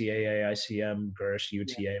Morris, CAA, ICM, Gersh,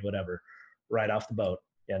 UTA, whatever, right off the boat.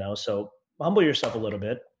 So humble yourself a little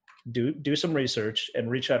bit. Do some research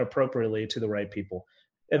and reach out appropriately to the right people.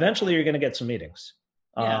 Eventually, you're going to get some meetings,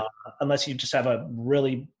 unless you just have a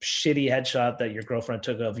really shitty headshot that your girlfriend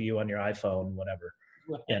took of you on your iPhone, whatever.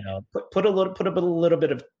 Put a little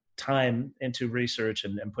bit of time into research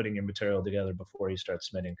and putting your material together before you start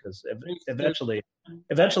submitting, because eventually,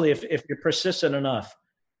 if you're persistent enough,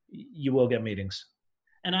 you will get meetings.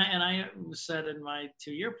 And I said in my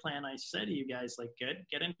 2-year plan, I said to you guys, like,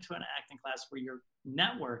 get into an acting class where you're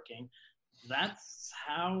networking. That's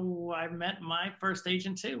how I met my first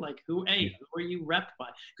agent too. Like, who are you repped by?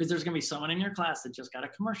 Because there's going to be someone in your class that just got a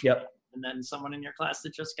commercial. Yep. And then someone in your class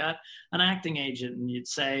that just got an acting agent. And you'd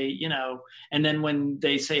say, and then when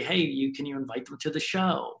they say, hey, can you invite them to the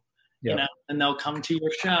show? Yep. And they'll come to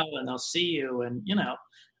your show and they'll see you. And,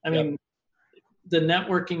 I mean, the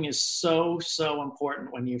networking is so, so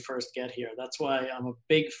important when you first get here. That's why I'm a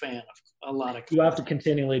big fan of a lot of. You have to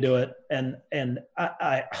continually do it. And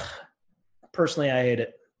I personally, I hate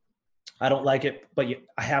it. I don't like it, but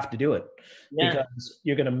I have to do it because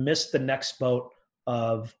you're going to miss the next boat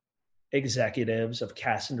of executives, of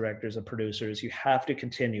casting directors, of producers. You have to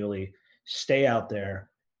continually stay out there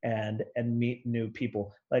and meet new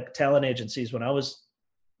people. Like talent agencies, when I was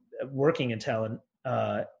working in talent,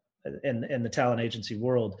 in the talent agency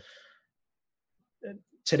world,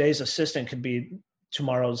 today's assistant could be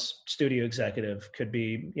tomorrow's studio executive, could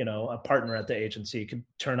be, a partner at the agency, could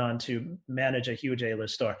turn on to manage a huge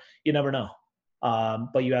A-list star. You never know.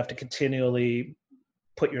 But you have to continually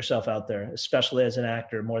put yourself out there, especially as an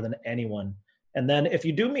actor, more than anyone. And then if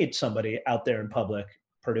you do meet somebody out there in public,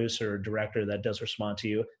 producer or director that does respond to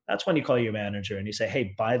you, that's when you call your manager and you say,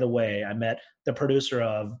 hey, by the way, I met the producer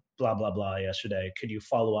of blah, blah, blah yesterday. Could you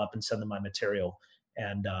follow up and send them my material?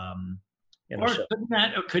 And,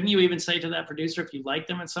 couldn't you even say to that producer, if you like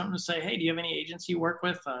them and something, to say, hey, do you have any agents you work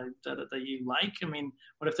with that you like? I mean,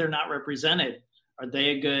 what if they're not represented? Are they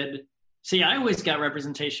a good... See, I always got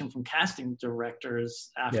representation from casting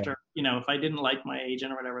directors after, if I didn't like my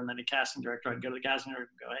agent or whatever, and then a casting director, I'd go to the casting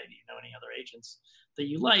director and go, hey, do you know any other agents that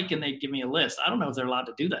you like? And they'd give me a list. I don't know if they're allowed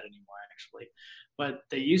to do that anymore, actually, but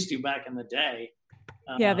they used to back in the day.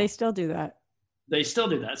 Yeah, they still do that. They still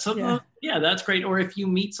do that. So yeah, that's great. Or if you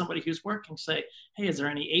meet somebody who's working, say, hey, is there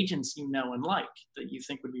any agents you know and like that you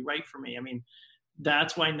think would be right for me? I mean,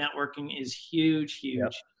 That's why networking is huge, huge,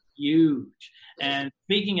 Yep. huge. And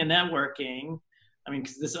speaking of networking, I mean,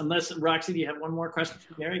 because this, unless Roxy, do you have one more question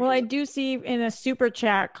for Gary? Well, I do see in a super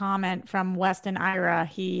chat comment from Weston Ira,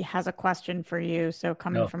 he has a question for you. So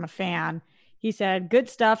coming from a fan, he said, "Good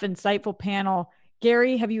stuff, insightful panel.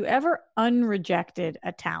 Gary, have you ever unrejected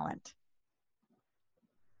a talent?"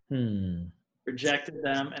 Rejected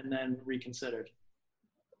them and then reconsidered.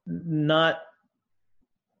 Not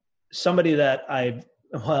somebody that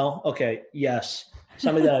yes.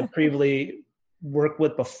 Somebody that I previously worked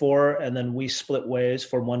with before, and then we split ways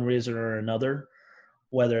for one reason or another,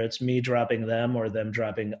 whether it's me dropping them or them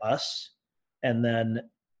dropping us, and then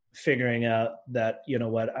figuring out that, you know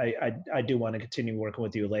what, I do want to continue working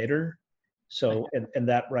with you later. So, and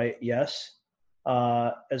that, right, yes.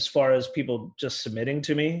 As far as people just submitting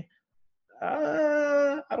to me,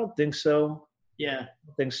 I don't think so. Yeah. I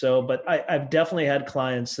don't think so. But I've definitely had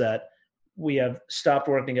clients that we have stopped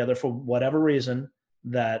working together for whatever reason,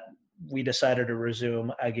 that we decided to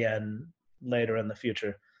resume again later in the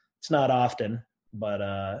future. It's not often, but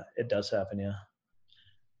it does happen, yeah.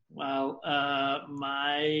 Well,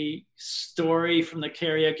 my story from the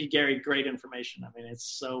Karaoke Gary, great information. I mean,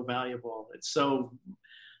 it's so valuable. It's so,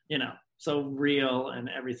 so real and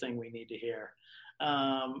everything we need to hear.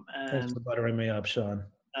 Thanks for buttering me up, Sean.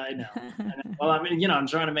 I know. Well, I mean, I'm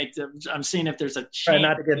trying to I'm seeing if there's a chance. Try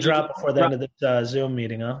not to get dropped before the end of this Zoom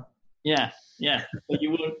meeting, huh? Yeah. But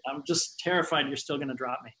you would. I'm just terrified you're still going to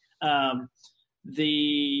drop me.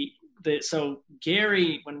 So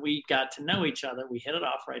Gary, when we got to know each other, we hit it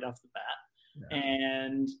off right off the bat. Yeah.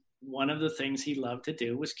 And one of the things he loved to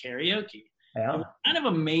do was karaoke. Yeah. It was kind of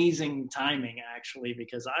amazing timing, actually,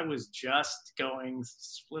 because I was just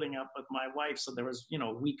splitting up with my wife. So there was,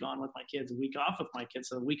 a week on with my kids, a week off with my kids.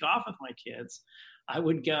 So the week off with my kids, I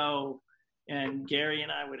would go, and Gary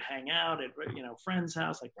and I would hang out at, friend's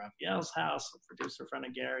house, like Raphael's house, a producer friend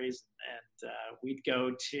of Gary's. And we'd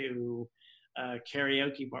go to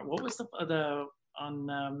karaoke bar. What was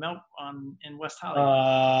in West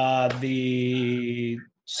Hollywood? The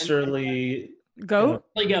Surly Goat.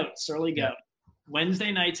 Surly Goat.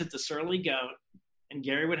 Wednesday nights at the Surly Goat, and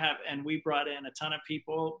Gary would have, and we brought in a ton of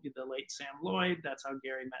people. The late Sam Lloyd. That's how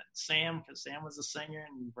Gary met Sam, because Sam was a singer,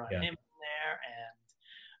 and we brought him in there.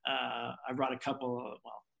 And I brought a couple.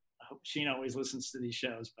 I hope Sheena always listens to these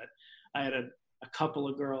shows, but I had a couple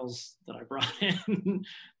of girls that I brought in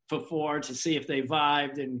before to see if they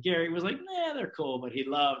vibed, and Gary was like, "Nah, they're cool," but he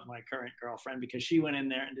loved my current girlfriend because she went in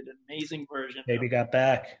there and did an amazing version. Baby got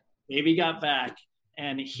back,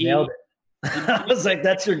 and he nailed it. I was like,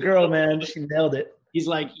 "That's your girl, man." She nailed it. He's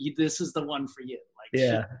like, "This is the one for you." Like,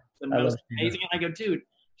 yeah, the most amazing. And I go, "Dude,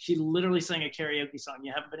 she literally sang a karaoke song.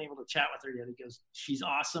 You haven't been able to chat with her yet." He goes, "She's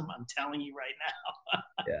awesome. I'm telling you right now."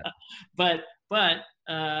 Yeah. But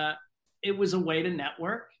it was a way to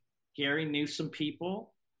network. Gary knew some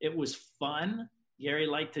people. It was fun. Gary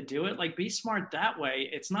liked to do it. Like, be smart that way.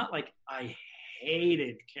 It's not like I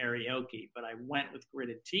hated karaoke, but I went with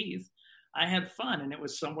gritted teeth. I had fun, and it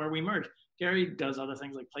was somewhere we merged. Gary does other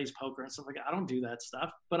things like plays poker and stuff like that. I don't do that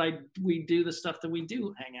stuff, but we do the stuff that we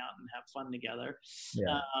do, hang out and have fun together.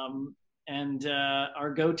 Yeah. And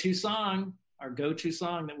our go-to song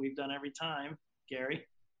that we've done every time, Gary.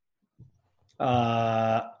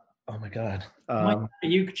 Oh my God. Are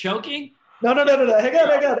you choking? No. Hang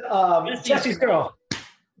on. Jesse's Girl.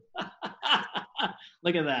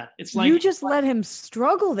 Look at that. It's like you just let him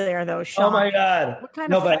struggle there, though, Sean. Oh my God. What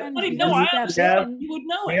kind of friend? You would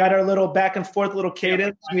know it. We had our little back and forth little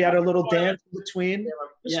cadence. We had our little dance in between.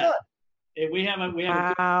 Yeah. We have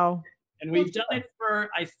wow. And we've done it for,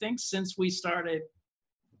 I think, since we started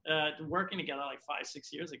working together like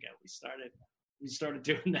 5-6 years ago. We started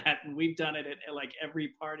doing that, and we've done it at like every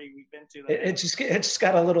party we've been to. It just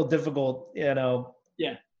got a little difficult,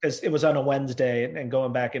 Yeah. Because it was on a Wednesday, and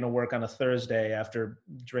going back into work on a Thursday after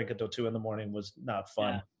drinking till 2 a.m. was not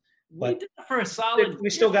fun. Yeah. But we did that for a solid. We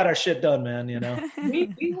still got our shit done, man. we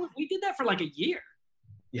did that for like a year.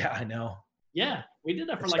 Yeah, I know. Yeah, we did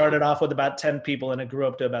that for. Started off with about 10 people, and it grew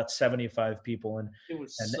up to about 75 people, and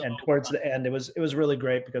towards the end, it was really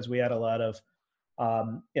great because we had a lot of,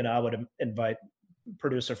 I would invite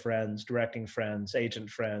producer friends, directing friends, agent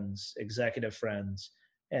friends, executive friends.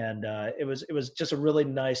 And it was just a really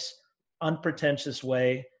nice, unpretentious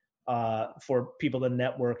way for people to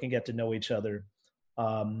network and get to know each other.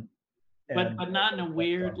 But not in a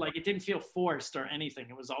weird, like, it didn't feel forced or anything.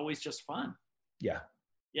 It was always just fun. Yeah.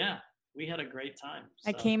 Yeah. We had a great time. So.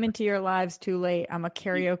 I came into your lives too late. I'm a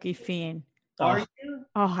karaoke fiend. Are you?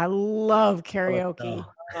 Oh, I love karaoke.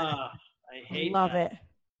 I hate love that. it.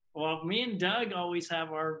 Well, me and Doug always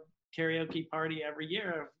have our karaoke party every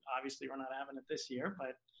year. Obviously, we're not having it this year,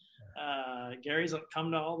 but Gary's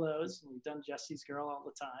come to all those. And we've done Jesse's Girl all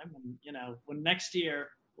the time. And, you know, when next year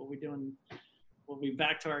we'll be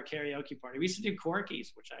back to our karaoke party. We used to do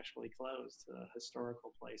Corky's, which actually closed, a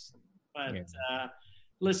historical place. But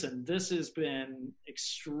listen, this has been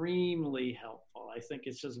extremely helpful. I think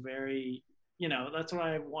it's just very, you know, that's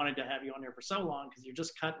why I wanted to have you on here for so long, because you're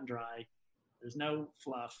just cut and dry. There's no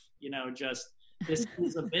fluff, you know, just this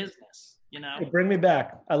is a business, you know. Hey, bring me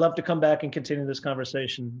back. I love to come back and continue this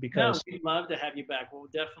conversation because we'd love to have you back. We'll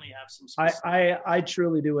definitely have some. I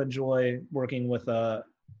truly do enjoy working with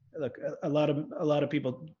look, a lot of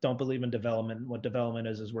people don't believe in development. What development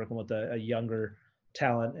is working with a younger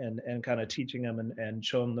talent and kind of teaching them and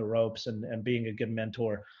showing them the ropes and being a good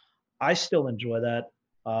mentor. I still enjoy that.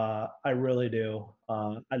 I really do.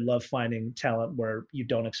 I love finding talent where you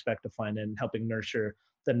don't expect to find it and helping nurture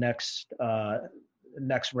the next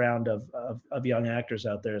round of young actors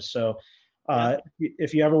out there. So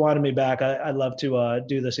if you ever wanted me back, I'd love to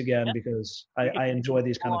do this again because I enjoy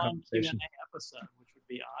these kind of conversations. Episode, which would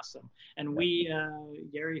be awesome. And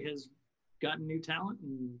Gary has gotten new talent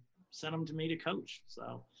and sent them to me to coach.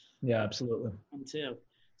 So yeah, absolutely. Too.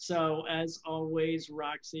 So as always,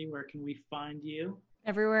 Roxy, where can we find you?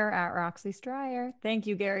 Everywhere at Roxy Stryer. Thank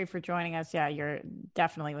you, Gary, for joining us. Yeah, we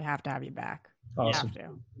have to have you back. Awesome. You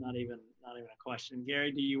have to. Not even a question.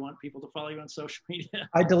 Gary, do you want people to follow you on social media?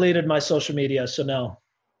 I deleted my social media, so no.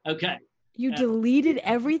 Okay. You deleted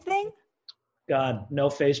everything? Gone. No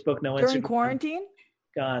Facebook, no Instagram. During quarantine?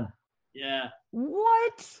 Gone. Yeah.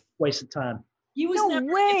 What? Waste of time. He was no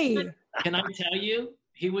way. Can I tell you?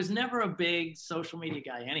 He was never a big social media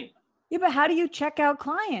guy anyway. Yeah, but how do you check out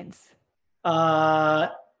clients? I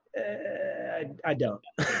don't.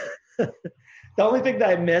 The only thing that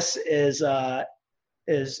I miss is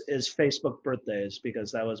Facebook birthdays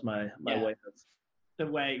because that was my way of the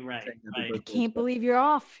way, right. I can't believe you're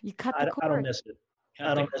off. You cut the cord. I don't miss it.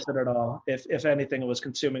 I don't miss it at all. If anything, it was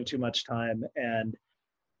consuming too much time. And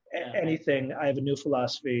anything, I have a new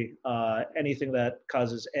philosophy. Anything that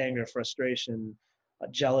causes anger, frustration,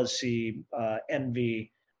 jealousy,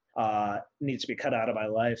 envy needs to be cut out of my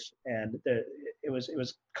life. And it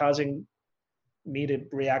was causing me to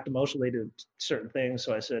react emotionally to certain things.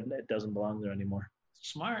 So I said, it doesn't belong there anymore.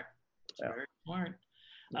 Smart. Very smart.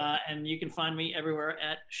 And you can find me everywhere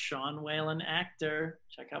at Sean Whalen Actor.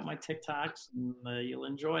 Check out my TikToks. And, you'll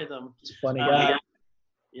enjoy them. It's a funny guy.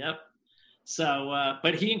 Yep. So,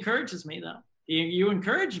 but he encourages me though. You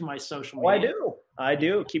encourage my social media. I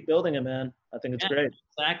do. Keep building it, man. I think it's great.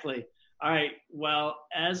 Exactly. All right. Well,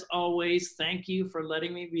 as always, thank you for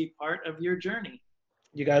letting me be part of your journey.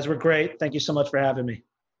 You guys were great. Thank you so much for having me.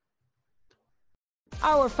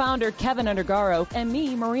 Our founder, Kevin Undergaro, and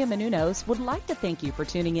me, Maria Menounos, would like to thank you for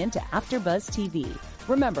tuning in to AfterBuzz TV.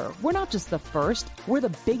 Remember, we're not just the first, we're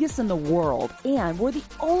the biggest in the world, and we're the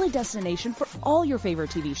only destination for all your favorite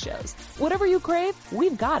TV shows. Whatever you crave,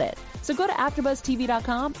 we've got it. So go to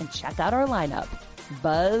AfterBuzzTV.com and check out our lineup.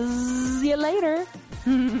 Buzz you later.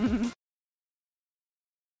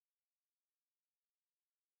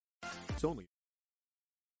 It's only